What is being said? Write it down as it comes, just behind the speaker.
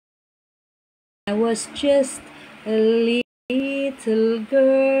I was just a little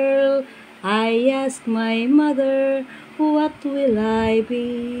girl. I asked my mother, what will I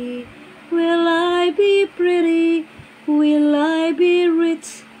be? Will I be pretty? Will I be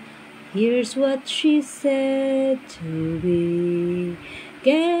rich? Here's what she said to me.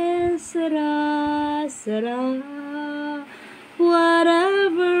 Que sera, sera.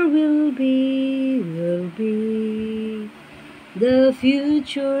 Whatever will be, will be. The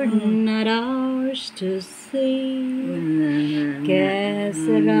future not ours to see. Que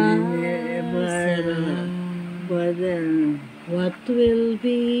sera, sera. What will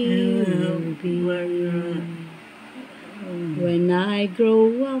be, will be. When I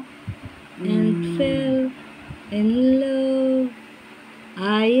grow up and fell in love,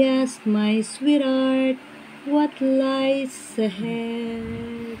 I asked my sweetheart what lies ahead.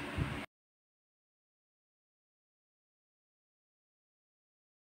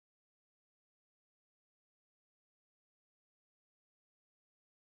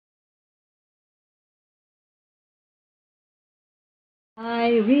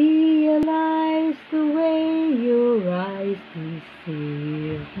 I realized the way your eyes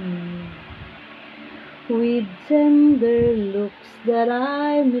deceive me, with tender looks that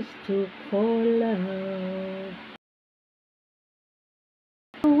I mistook for love.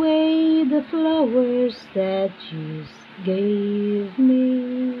 Away the flowers that you gave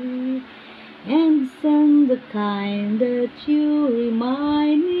me, and send the kind that you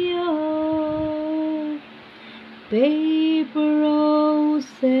remind me of. Paper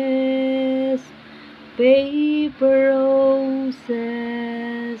roses, paper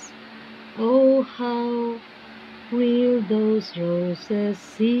roses. Oh, how real those roses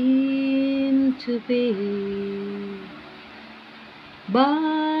seem to be.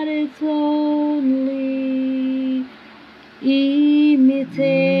 But it's only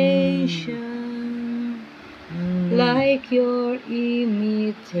imitation, like your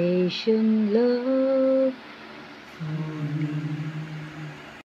imitation love for me.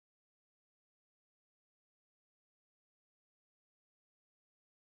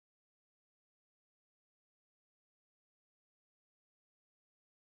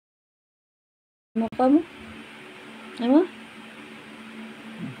 Ano pa mo? Ano?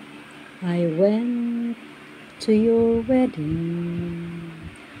 I went to your wedding,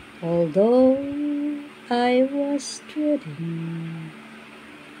 although I was dreading.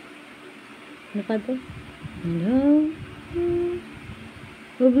 Ano pa to? No,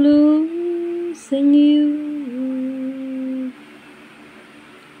 of losing you.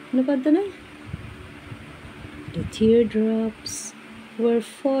 Ano pa to na? The teardrops were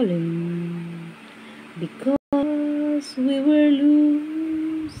falling because we were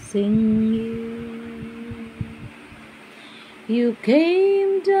losing you. You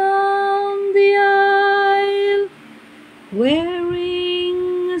came down the aisle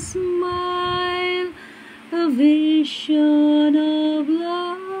wearing a smile, a vision of loveliness.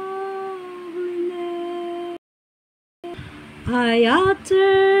 I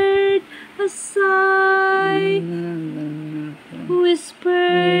uttered a sigh,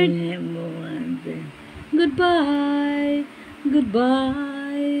 whispered goodbye,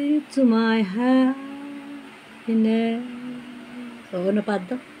 goodbye to my happiness. Oo, napad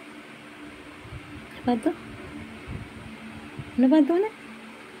to? Napad to? Napad to na?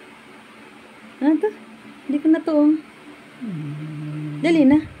 Ano to? Hindi ko na to. Dali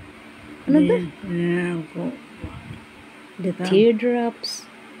na. Ano to? The teardrops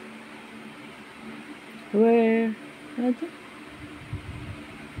were, ano to?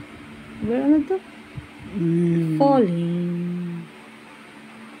 Were ano to? Falling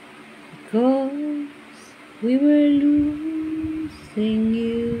because we were losing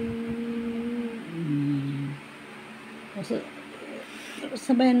you.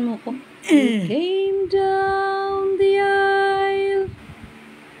 Sabayan mo ko. You came down the aisle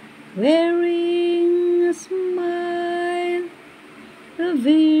wearing a smile, a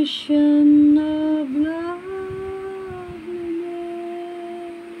vision of love.